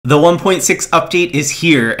The 1.6 update is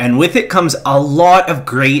here, and with it comes a lot of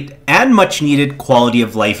great and much needed quality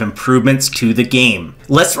of life improvements to the game.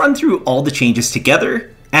 Let's run through all the changes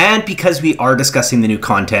together, and because we are discussing the new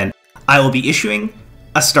content, I will be issuing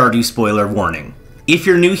a Stardew spoiler warning. If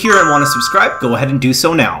you're new here and want to subscribe, go ahead and do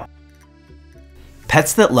so now.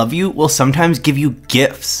 Pets that love you will sometimes give you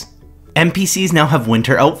gifts. NPCs now have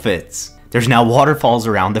winter outfits. There's now waterfalls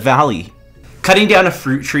around the valley. Cutting down a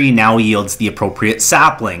fruit tree now yields the appropriate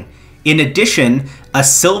sapling. In addition, a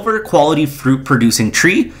silver quality fruit producing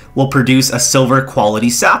tree will produce a silver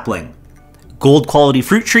quality sapling. Gold quality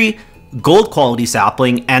fruit tree, gold quality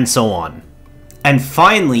sapling, and so on. And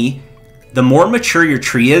finally, the more mature your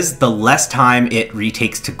tree is, the less time it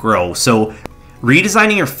retakes to grow. So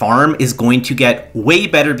redesigning your farm is going to get way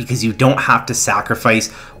better because you don't have to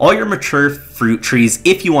sacrifice all your mature fruit trees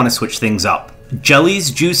if you want to switch things up.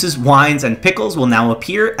 Jellies, juices, wines, and pickles will now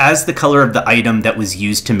appear as the color of the item that was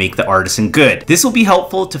used to make the artisan good. This will be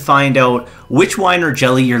helpful to find out which wine or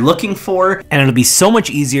jelly you're looking for, and it'll be so much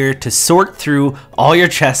easier to sort through all your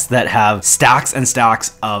chests that have stacks and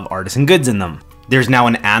stacks of artisan goods in them. There's now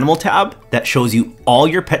an animal tab that shows you all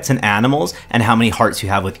your pets and animals and how many hearts you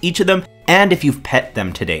have with each of them, and if you've pet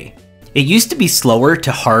them today. It used to be slower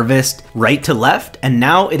to harvest right to left, and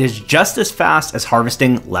now it is just as fast as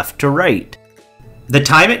harvesting left to right. The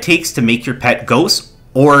time it takes to make your pet ghosts,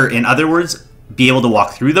 or in other words, be able to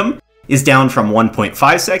walk through them, is down from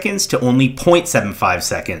 1.5 seconds to only 0.75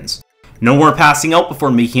 seconds. No more passing out before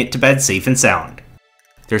making it to bed safe and sound.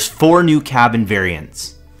 There's 4 new cabin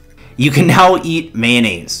variants. You can now eat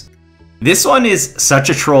mayonnaise. This one is such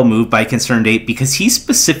a troll move by ConcernedApe because he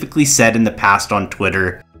specifically said in the past on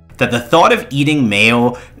Twitter that the thought of eating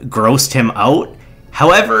mayo grossed him out.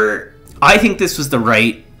 However, I think this was the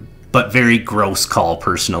right but very gross call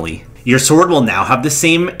personally. Your sword will now have the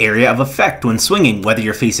same area of effect when swinging, whether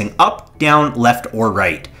you're facing up, down, left, or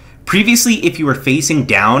right. Previously, if you were facing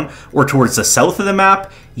down or towards the south of the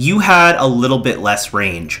map, you had a little bit less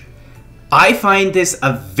range. I find this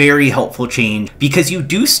a very helpful change because you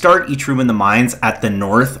do start each room in the mines at the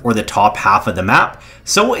north or the top half of the map,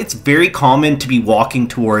 so it's very common to be walking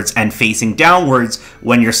towards and facing downwards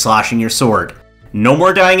when you're slashing your sword. No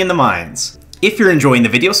more dying in the mines. If you're enjoying the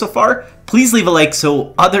video so far, please leave a like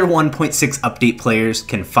so other 1.6 update players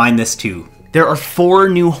can find this too. There are 4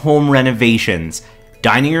 new home renovations: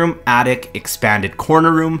 dining room, attic, expanded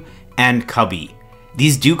corner room, and cubby.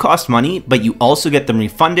 These do cost money, but you also get them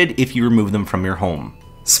refunded if you remove them from your home.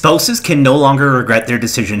 Spouses can no longer regret their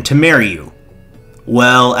decision to marry you.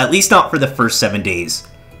 Well, at least not for the first 7 days.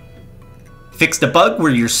 Fixed a bug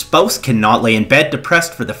where your spouse cannot lay in bed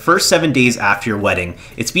depressed for the first 7 days after your wedding.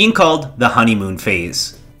 It's being called the honeymoon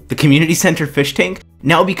phase. The community center fish tank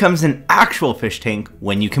now becomes an actual fish tank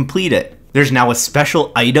when you complete it. There's now a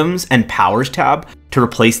special items and powers tab to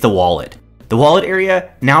replace the wallet. The wallet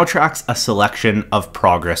area now tracks a selection of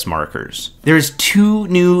progress markers. There's 2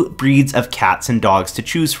 new breeds of cats and dogs to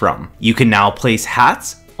choose from. You can now place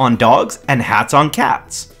hats on dogs and hats on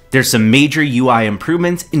cats. There's some major UI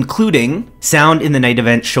improvements, including sound in the night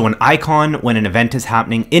event show an icon when an event is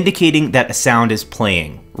happening, indicating that a sound is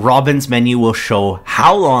playing. Robin's menu will show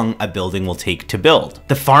how long a building will take to build.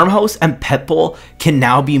 The farmhouse and pet bowl can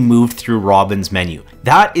now be moved through Robin's menu.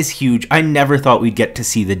 That is huge. I never thought we'd get to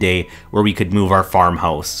see the day where we could move our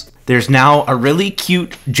farmhouse. There's now a really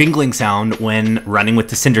cute jingling sound when running with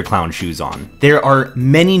the Cinderclown shoes on. There are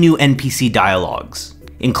many new NPC dialogues,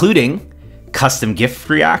 including custom gift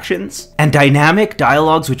reactions, and dynamic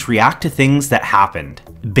dialogues which react to things that happened.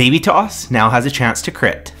 Baby Toss now has a chance to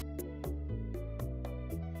crit.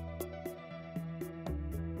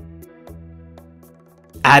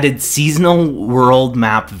 Added seasonal world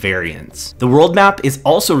map variants. The world map is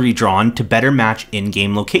also redrawn to better match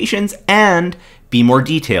in-game locations and be more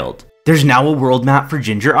detailed. There's now a world map for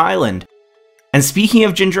Ginger Island. And speaking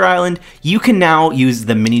of Ginger Island, you can now use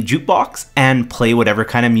the mini jukebox and play whatever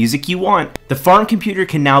kind of music you want. The farm computer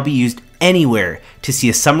can now be used anywhere to see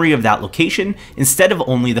a summary of that location instead of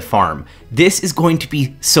only the farm. This is going to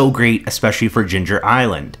be so great, especially for Ginger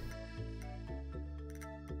Island.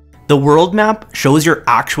 The world map shows your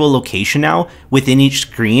actual location now within each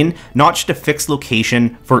screen, not just a fixed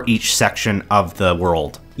location for each section of the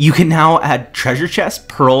world. You can now add treasure chests,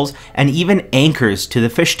 pearls, and even anchors to the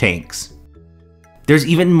fish tanks. There's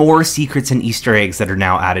even more secrets and Easter eggs that are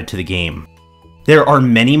now added to the game. There are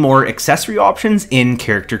many more accessory options in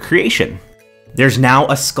character creation. There's now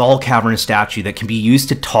a skull cavern statue that can be used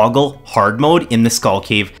to toggle hard mode in the skull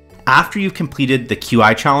cave after you've completed the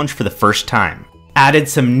QI challenge for the first time. Added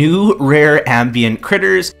some new rare ambient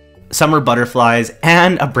critters, summer butterflies,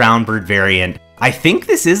 and a brown bird variant. I think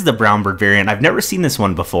this is the Brownbird variant. I've never seen this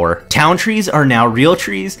one before. Town trees are now real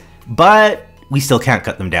trees, but we still can't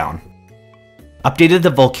cut them down. Updated the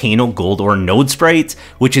Volcano Gold Ore node sprites,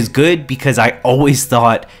 which is good because I always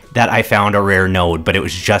thought that I found a rare node, but it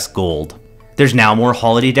was just gold. There's now more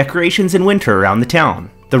holiday decorations in winter around the town.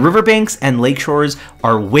 The riverbanks and lakeshores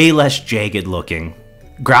are way less jagged looking.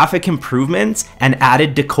 Graphic improvements and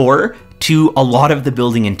added decor to a lot of the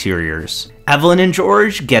building interiors. Evelyn and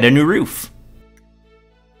George get a new roof.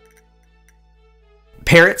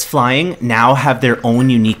 Parrots flying now have their own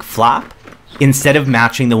unique flap, instead of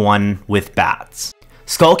matching the one with bats.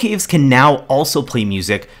 Skull caves can now also play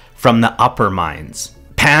music from the upper mines.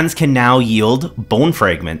 Pans can now yield bone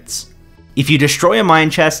fragments. If you destroy a mine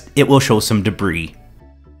chest, it will show some debris.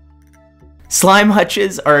 Slime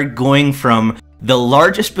hutches are going from the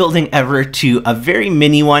largest building ever to a very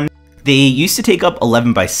mini one. They used to take up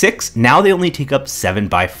 11 by 6, now they only take up 7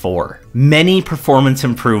 by 4. Many performance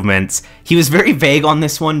improvements. He was very vague on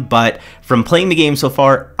this one, but from playing the game so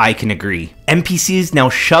far, I can agree. NPCs now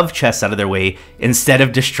shove chests out of their way instead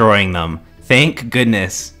of destroying them. Thank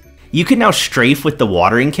goodness. You can now strafe with the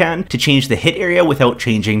watering can to change the hit area without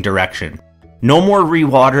changing direction. No more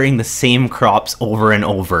rewatering the same crops over and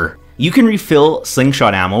over. You can refill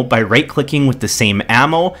slingshot ammo by right-clicking with the same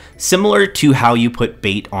ammo, similar to how you put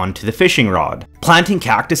bait onto the fishing rod. Planting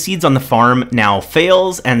cactus seeds on the farm now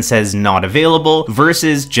fails and says not available,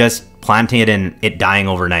 versus just planting it and it dying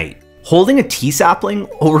overnight. Holding a tea sapling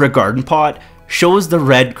over a garden pot shows the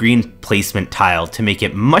red-green placement tile to make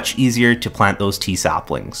it much easier to plant those tea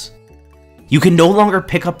saplings. You can no longer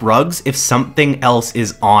pick up rugs if something else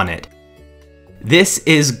is on it. This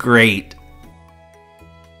is great.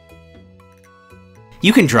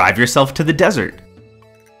 You can drive yourself to the desert.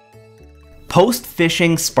 Post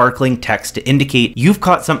fishing sparkling text to indicate you've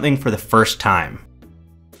caught something for the first time.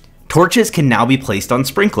 Torches can now be placed on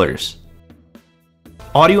sprinklers.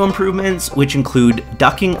 Audio improvements, which include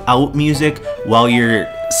ducking out music while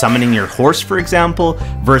you're summoning your horse, for example,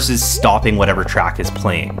 versus stopping whatever track is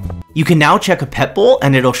playing. You can now check a pet bowl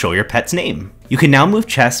and it'll show your pet's name. You can now move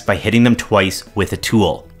chests by hitting them twice with a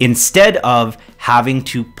tool, instead of having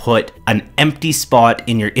to put an empty spot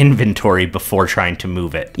in your inventory before trying to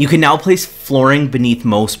move it. You can now place flooring beneath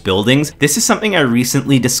most buildings. This is something I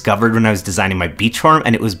recently discovered when I was designing my beach farm,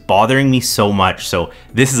 and it was bothering me so much, so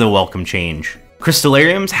this is a welcome change.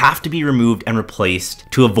 Crystallariums have to be removed and replaced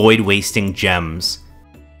to avoid wasting gems.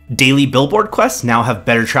 Daily billboard quests now have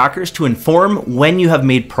better trackers to inform when you have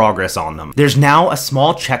made progress on them. There's now a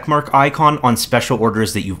small checkmark icon on special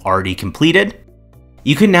orders that you've already completed.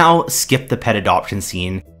 You can now skip the pet adoption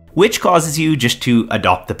scene, which causes you just to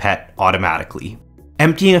adopt the pet automatically.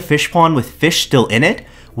 Emptying a fish pond with fish still in it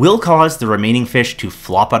will cause the remaining fish to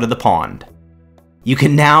flop out of the pond. You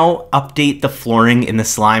can now update the flooring in the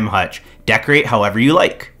slime hutch, decorate however you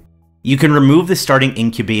like. You can remove the starting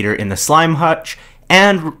incubator in the slime hutch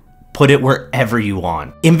and put it wherever you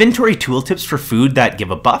want. Inventory tooltips for food that give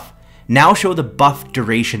a buff now show the buff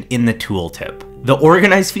duration in the tooltip. The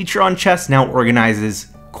organize feature on chests now organizes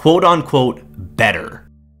quote unquote better.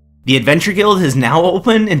 The Adventure Guild is now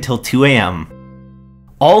open until 2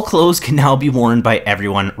 AM. All clothes can now be worn by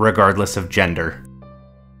everyone regardless of gender.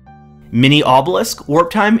 Mini Obelisk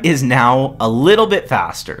warp time is now a little bit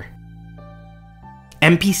faster.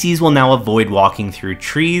 NPCs will now avoid walking through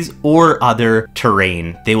trees or other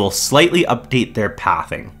terrain. They will slightly update their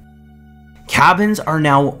pathing. Cabins are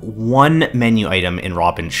now one menu item in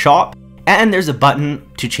Robin's shop, and there's a button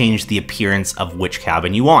to change the appearance of which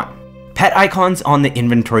cabin you want. Pet icons on the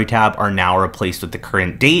inventory tab are now replaced with the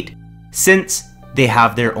current date, since they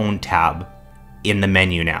have their own tab in the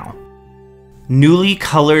menu now. Newly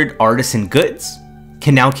colored artisan goods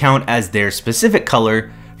can now count as their specific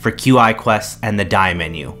color for QI quests and the dye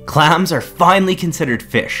menu. Clams are finally considered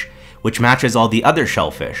fish, which matches all the other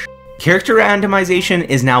shellfish. Character randomization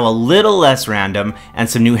is now a little less random, and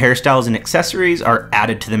some new hairstyles and accessories are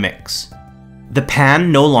added to the mix. The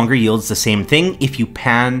pan no longer yields the same thing if you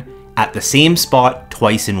pan at the same spot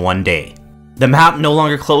twice in one day. The map no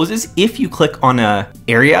longer closes if you click on an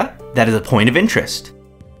area that is a point of interest.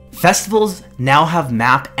 Festivals now have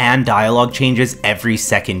map and dialogue changes every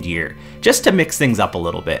second year, just to mix things up a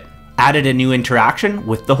little bit. Added a new interaction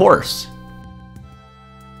with the horse.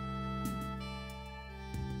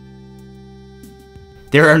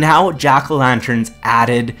 There are now jack-o'-lanterns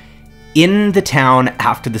added in the town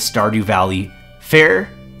after the Stardew Valley Fair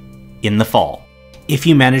in the fall. If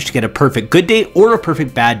you manage to get a perfect good day or a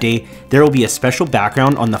perfect bad day, there will be a special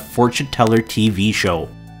background on the Fortune Teller TV show.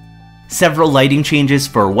 Several lighting changes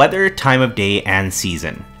for weather, time of day, and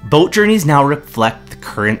season. Boat journeys now reflect the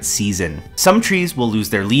current season. Some trees will lose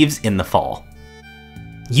their leaves in the fall.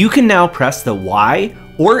 You can now press the Y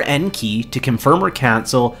or N key to confirm or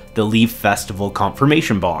cancel the Leaf Festival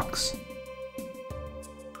confirmation box.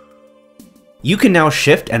 You can now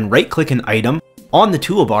shift and right-click an item on the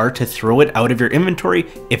toolbar to throw it out of your inventory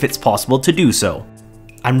if it's possible to do so.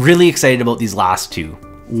 I'm really excited about these last two.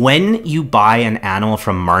 When you buy an animal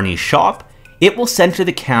from Marnie's shop, it will center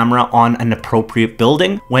the camera on an appropriate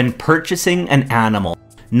building when purchasing an animal.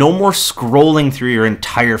 No more scrolling through your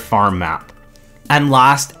entire farm map. And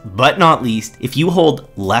last but not least, if you hold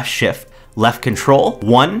left shift, left control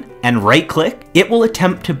 1 and right click, it will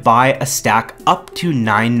attempt to buy a stack up to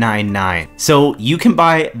 999. So you can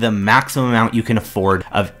buy the maximum amount you can afford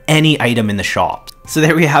of any item in the shop. So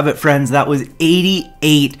there we have it, friends. That was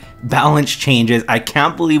 88 balance changes. I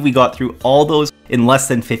can't believe we got through all those in less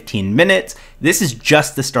than 15 minutes. This is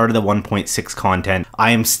just the start of the 1.6 content.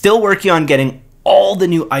 I am still working on getting all the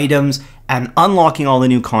new items and unlocking all the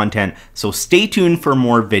new content, so stay tuned for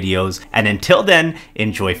more videos, and until then,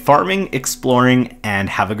 enjoy farming, exploring, and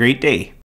have a great day.